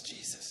realize that was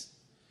Jesus.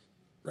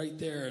 Right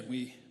there, and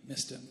we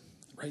missed him.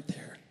 Right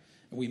there,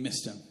 and we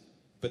missed him.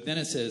 But then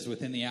it says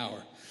within the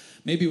hour,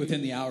 maybe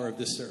within the hour of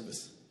this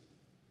service,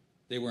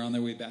 they were on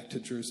their way back to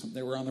Jerusalem.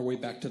 They were on their way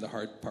back to the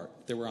hard part.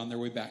 They were on their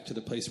way back to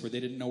the place where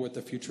they didn't know what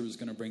the future was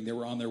going to bring. They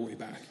were on their way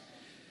back.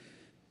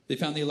 They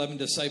found the 11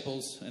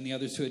 disciples and the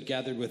others who had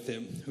gathered with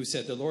them, who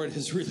said, the Lord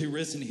has really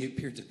risen. He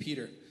appeared to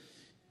Peter.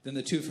 Then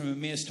the two from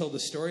Emmaus told the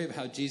story of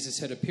how Jesus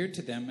had appeared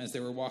to them as they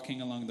were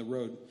walking along the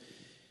road,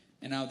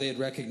 and how they had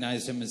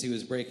recognized him as he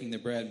was breaking the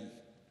bread.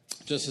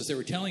 Just as they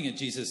were telling it,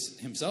 Jesus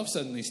himself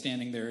suddenly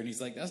standing there, and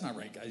he's like, that's not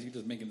right, guys. You're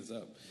just making this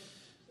up.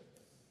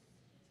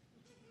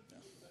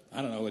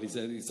 I don't know what he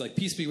said. He's like,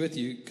 peace be with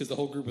you, because the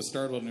whole group was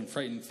startled and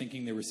frightened,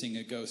 thinking they were seeing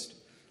a ghost.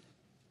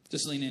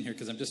 Just lean in here,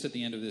 because I'm just at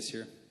the end of this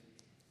here.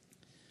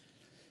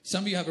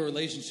 Some of you have a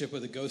relationship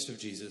with a ghost of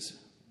Jesus,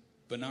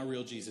 but not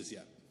real Jesus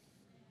yet.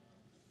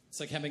 It's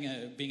like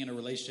being in a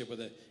relationship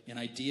with an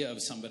idea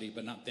of somebody,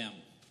 but not them.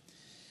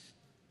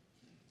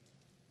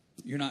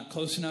 You're not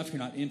close enough. You're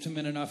not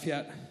intimate enough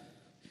yet.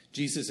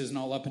 Jesus isn't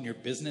all up in your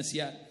business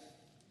yet,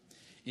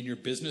 in your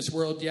business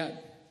world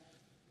yet.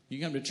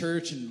 You come to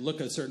church and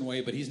look a certain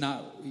way, but he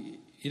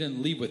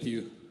didn't leave with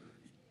you.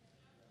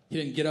 He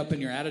didn't get up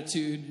in your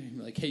attitude.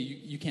 Like, hey,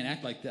 you can't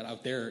act like that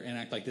out there and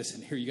act like this.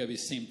 And here you got to be the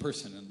same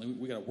person. And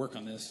we got to work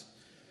on this.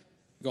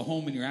 You go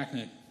home and you're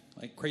acting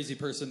like a crazy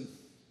person.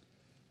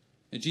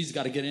 And Jesus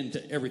got to get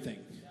into everything.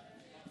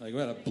 Like, we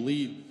got to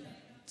bleed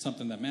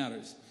something that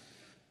matters.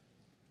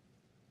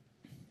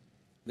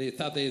 They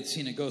thought they had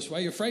seen a ghost. Why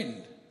are you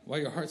frightened? Why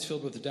are your hearts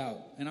filled with doubt?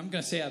 And I'm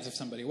going to say as of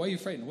somebody, why are you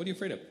frightened? What are you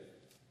afraid of?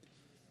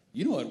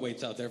 You know what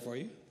waits out there for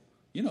you.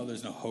 You know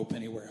there's no hope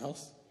anywhere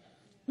else.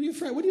 What are you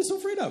afraid? What are you so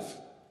afraid of?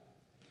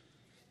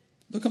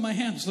 Look at my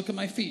hands. Look at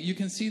my feet. You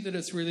can see that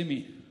it's really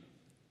me.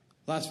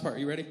 Last part.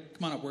 You ready?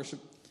 Come on up, worship.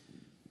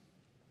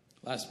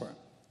 Last part.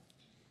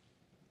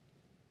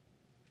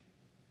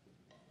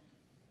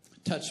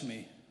 Touch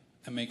me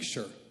and make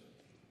sure.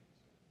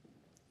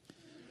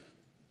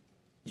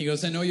 He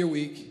goes, I know you're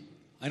weak.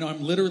 I know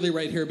I'm literally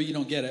right here, but you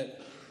don't get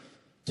it.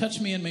 Touch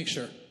me and make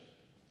sure.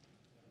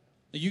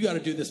 You got to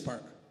do this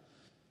part.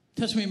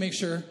 Touch me and make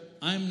sure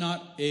I'm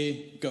not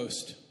a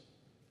ghost.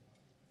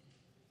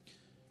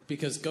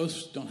 Because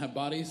ghosts don't have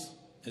bodies,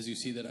 as you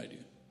see that I do.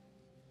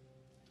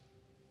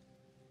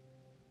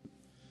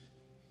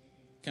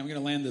 Okay, I'm going to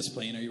land this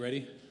plane. Are you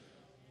ready?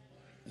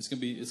 It's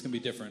going to be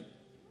different.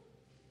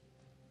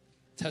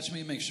 Touch me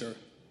and make sure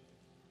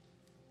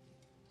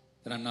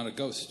that I'm not a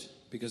ghost,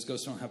 because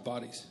ghosts don't have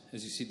bodies,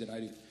 as you see that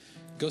I do.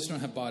 Ghosts don't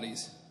have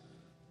bodies.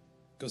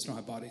 Ghosts don't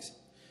have bodies.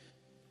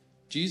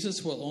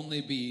 Jesus will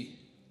only be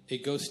a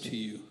ghost to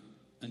you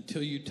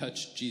until you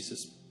touch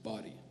Jesus'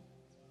 body.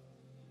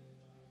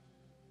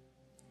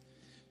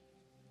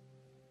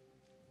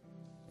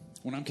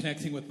 When I'm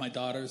connecting with my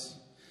daughters,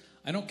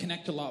 I don't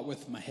connect a lot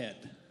with my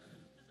head.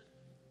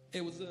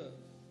 It was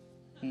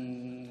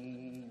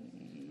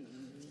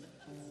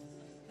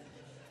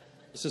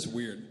It's just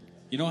weird.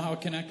 You know how I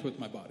connect with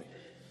my body?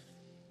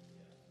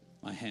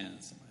 My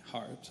hands, and my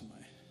heart, and my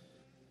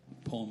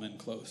pull them in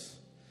close.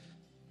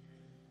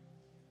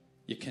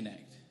 You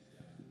connect.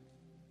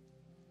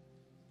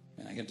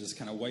 And I can just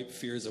kind of wipe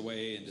fears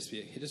away and just be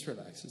like, hey, just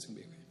relax. It's going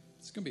to be okay.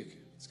 It's going to be okay.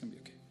 It's going to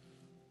be okay.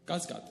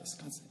 God's got this.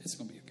 It's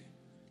going to be okay.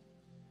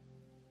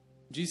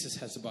 Jesus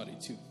has a body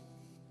too.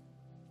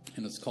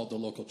 And it's called the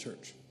local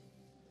church.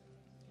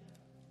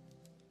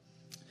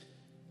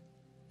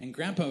 And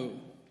Grandpa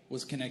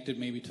was connected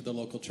maybe to the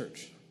local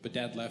church, but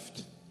dad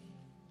left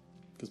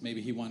because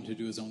maybe he wanted to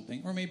do his own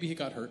thing, or maybe he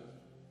got hurt.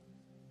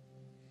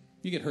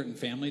 You get hurt in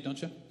family,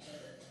 don't you?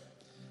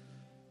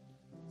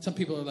 Some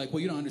people are like, well,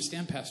 you don't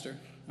understand, Pastor.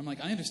 I'm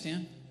like, I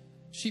understand.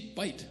 Sheep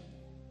bite.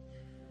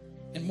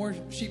 And more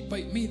sheep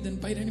bite me than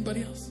bite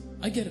anybody else.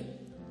 I get it.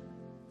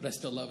 But I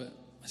still love it.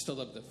 I still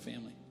love the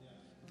family.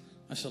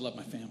 I still love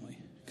my family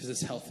because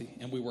it's healthy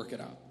and we work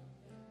it out.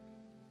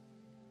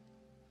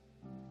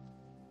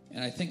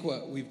 And I think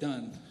what we've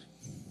done,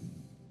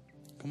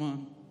 come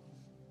on,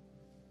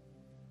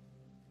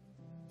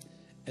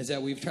 is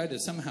that we've tried to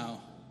somehow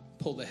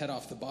pull the head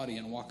off the body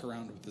and walk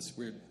around with this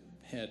weird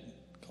head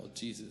called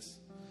Jesus.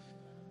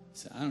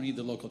 So I don't need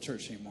the local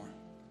church anymore.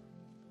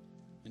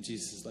 And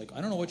Jesus is like,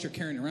 I don't know what you're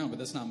carrying around, but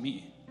that's not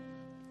me.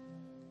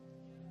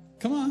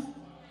 Come on.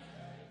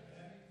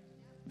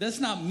 That's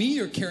not me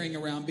you're carrying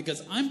around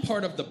because I'm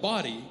part of the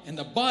body, and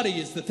the body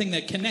is the thing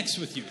that connects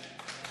with you.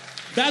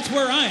 That's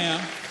where I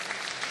am.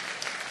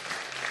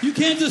 You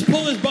can't just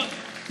pull his butt.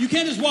 You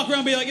can't just walk around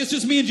and be like, it's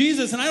just me and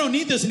Jesus, and I don't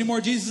need this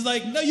anymore. Jesus is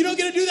like, no, you don't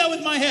get to do that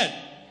with my head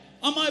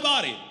on my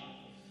body.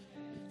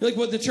 You're like,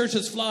 well, the church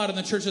is flawed, and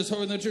the church is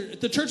horrible.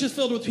 The church is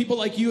filled with people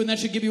like you, and that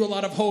should give you a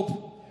lot of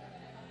hope.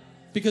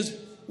 Because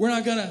we're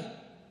not gonna,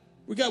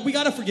 we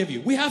got to forgive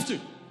you. We have to.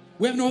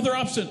 We have no other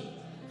option.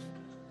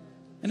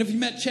 And if you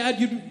met Chad,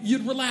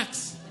 you'd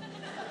relax.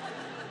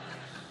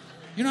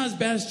 You're not as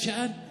bad as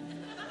Chad.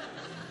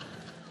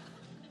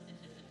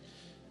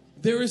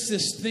 There is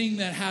this thing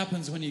that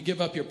happens when you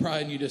give up your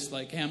pride and you just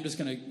like, hey, I'm just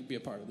going to be a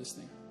part of this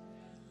thing.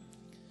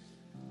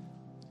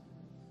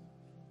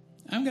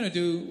 I'm going to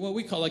do what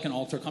we call like an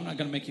altar call. I'm not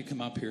going to make you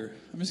come up here.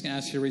 I'm just going to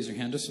ask you to raise your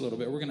hand just a little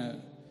bit. We're going to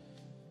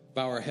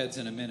bow our heads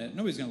in a minute.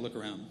 Nobody's going to look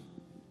around.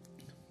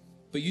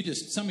 But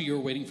some of you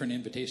are waiting for an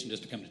invitation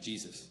just to come to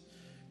Jesus.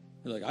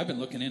 You're like, I've been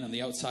looking in on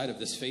the outside of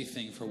this faith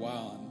thing for a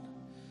while, and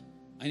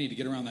I need to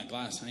get around that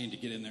glass. I need to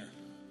get in there.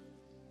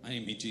 I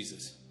need to meet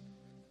Jesus.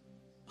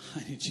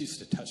 I need Jesus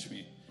to touch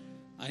me.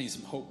 I need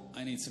some hope.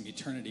 I need some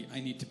eternity. I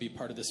need to be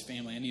part of this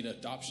family. I need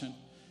adoption.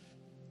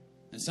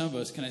 And some of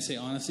us, can I say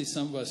honestly,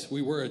 some of us,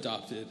 we were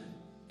adopted,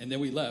 and then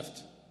we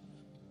left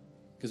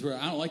because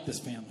I don't like this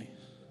family.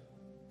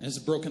 And there's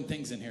broken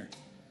things in here.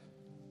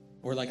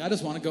 Or like, I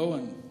just want to go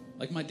and,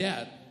 like my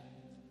dad,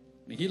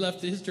 he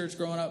left his church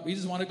growing up. He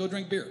just wanted to go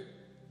drink beer.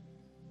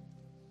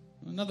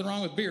 Nothing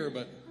wrong with beer,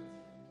 but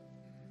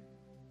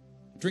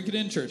drink it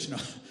in church. No,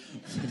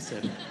 I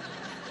said.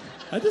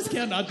 I just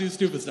can't not do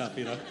stupid stuff,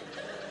 you know.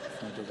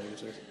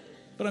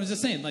 But I'm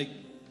just saying, like,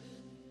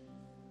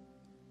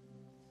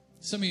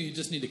 some of you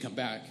just need to come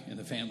back in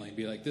the family and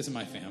be like, this is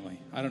my family.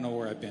 I don't know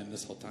where I've been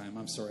this whole time.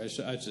 I'm sorry.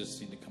 I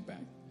just need to come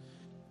back.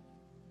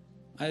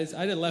 I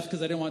left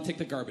because I didn't want to take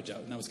the garbage out,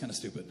 and that was kind of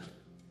stupid.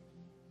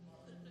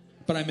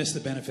 But I missed the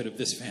benefit of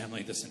this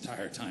family this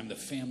entire time, the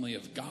family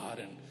of God.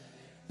 And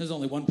there's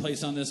only one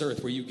place on this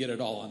earth where you get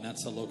it all, and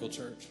that's the local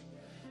church.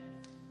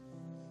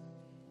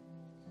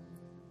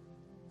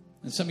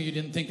 And some of you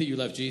didn't think that you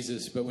left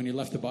Jesus, but when you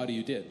left the body,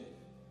 you did.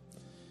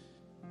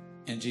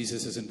 And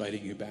Jesus is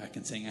inviting you back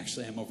and saying,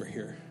 actually, I'm over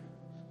here.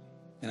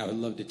 And I would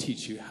love to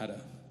teach you how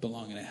to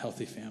belong in a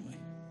healthy family.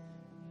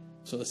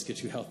 So let's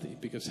get you healthy,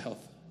 because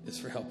health is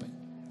for helping.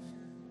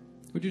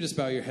 Would you just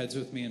bow your heads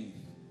with me? And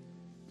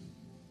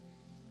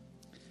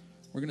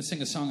we're going to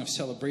sing a song of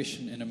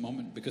celebration in a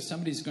moment, because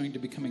somebody's going to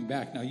be coming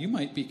back. Now, you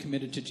might be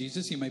committed to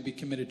Jesus. You might be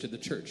committed to the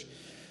church.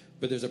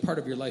 But there's a part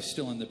of your life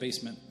still in the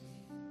basement,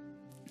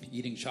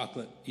 eating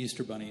chocolate,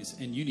 Easter bunnies,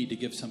 and you need to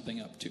give something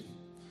up too.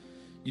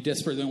 You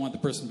desperately want the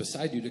person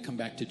beside you to come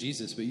back to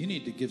Jesus, but you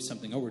need to give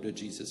something over to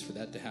Jesus for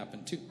that to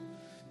happen too.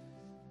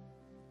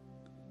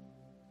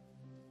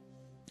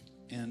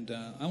 And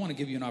I want to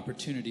give you an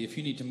opportunity if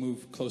you need to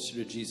move closer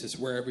to Jesus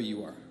wherever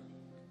you are.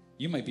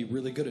 You might be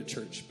really good at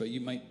church, but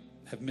you might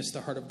have missed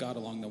the heart of God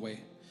along the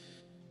way.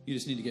 You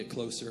just need to get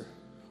closer.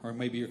 Or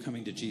maybe you're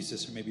coming to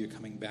Jesus, or maybe you're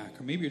coming back,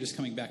 or maybe you're just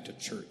coming back to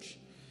church.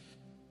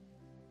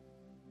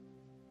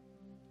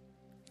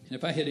 And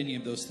if I hit any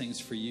of those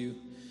things for you,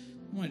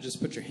 I want to just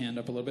put your hand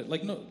up a little bit.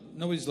 Like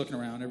nobody's looking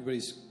around.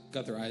 Everybody's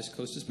got their eyes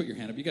closed. Just put your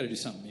hand up. You got to do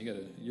something.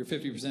 Your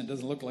 50%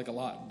 doesn't look like a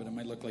lot, but it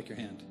might look like your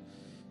hand.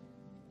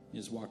 You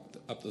just walk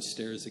up those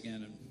stairs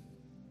again. And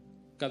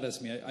God, that's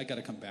me. I got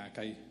to come back.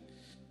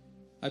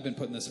 I've been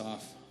putting this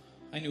off.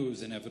 I knew it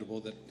was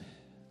inevitable that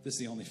this is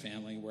the only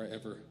family where I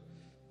ever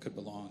could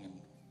belong and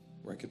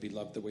where I could be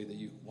loved the way that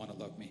you want to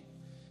love me.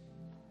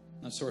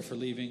 I'm sorry for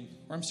leaving,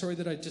 or I'm sorry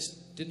that I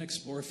just didn't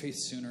explore faith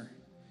sooner.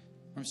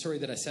 I'm sorry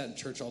that I sat in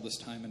church all this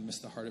time and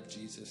missed the heart of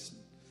Jesus.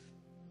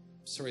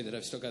 I'm sorry that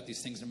I've still got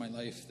these things in my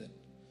life that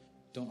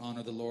don't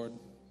honor the Lord.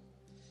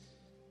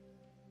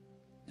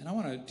 And I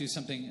want to do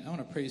something. I want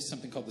to pray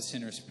something called the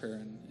Sinner's Prayer.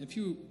 And if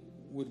you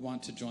would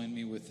want to join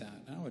me with that,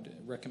 I would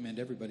recommend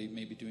everybody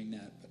maybe doing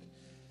that. But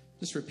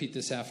just repeat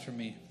this after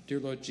me. Dear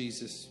Lord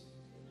Jesus,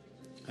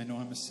 I know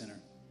I'm a sinner.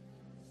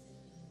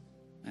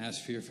 I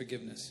ask for your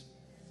forgiveness.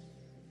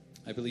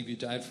 I believe you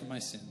died for my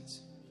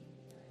sins.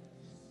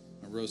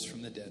 I rose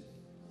from the dead.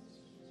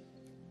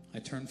 I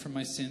turn from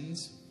my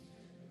sins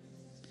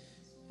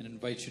and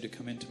invite you to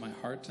come into my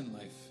heart and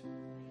life.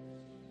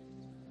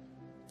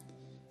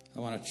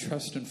 I want to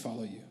trust and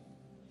follow you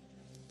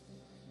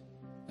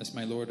as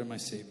my Lord and my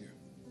Savior.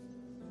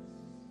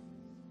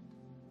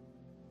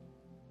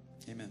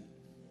 Amen.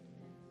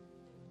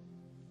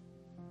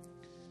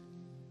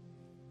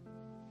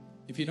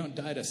 If you don't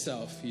die to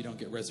self, you don't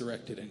get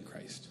resurrected in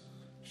Christ.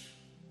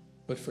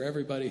 But for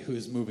everybody who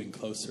is moving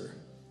closer,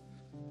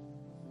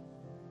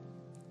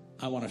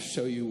 I want to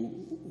show you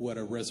what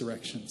a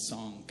resurrection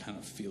song kind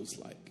of feels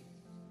like.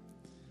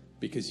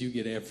 Because you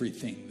get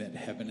everything that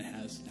heaven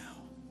has now.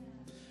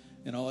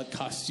 And all it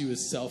costs you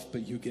is self,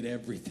 but you get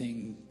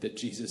everything that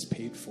Jesus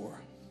paid for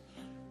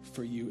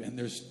you. And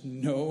there's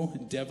no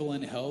devil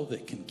in hell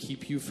that can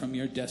keep you from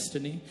your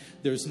destiny.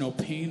 There's no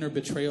pain or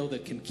betrayal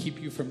that can keep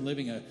you from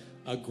living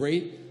a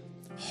great,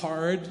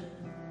 hard,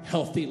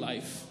 healthy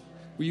life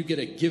where you get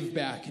to give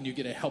back and you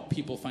get to help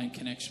people find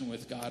connection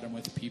with God and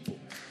with people.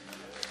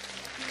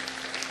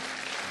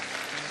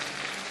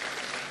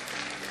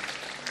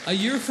 A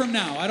year from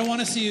now, I don't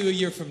want to see you a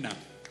year from now.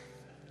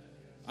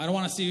 I don't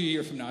want to see you a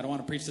year from now. I don't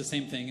want to preach the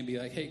same thing and be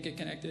like, hey, get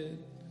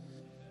connected.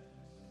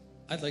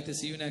 I'd like to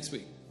see you next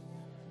week.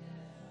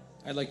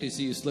 I'd like to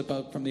see you slip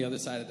out from the other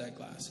side of that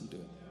glass and do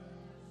it.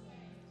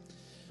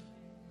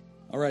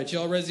 All right,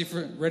 y'all ready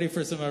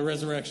for some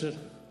resurrection?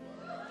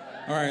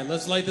 All right,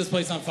 let's light this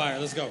place on fire.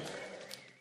 Let's go.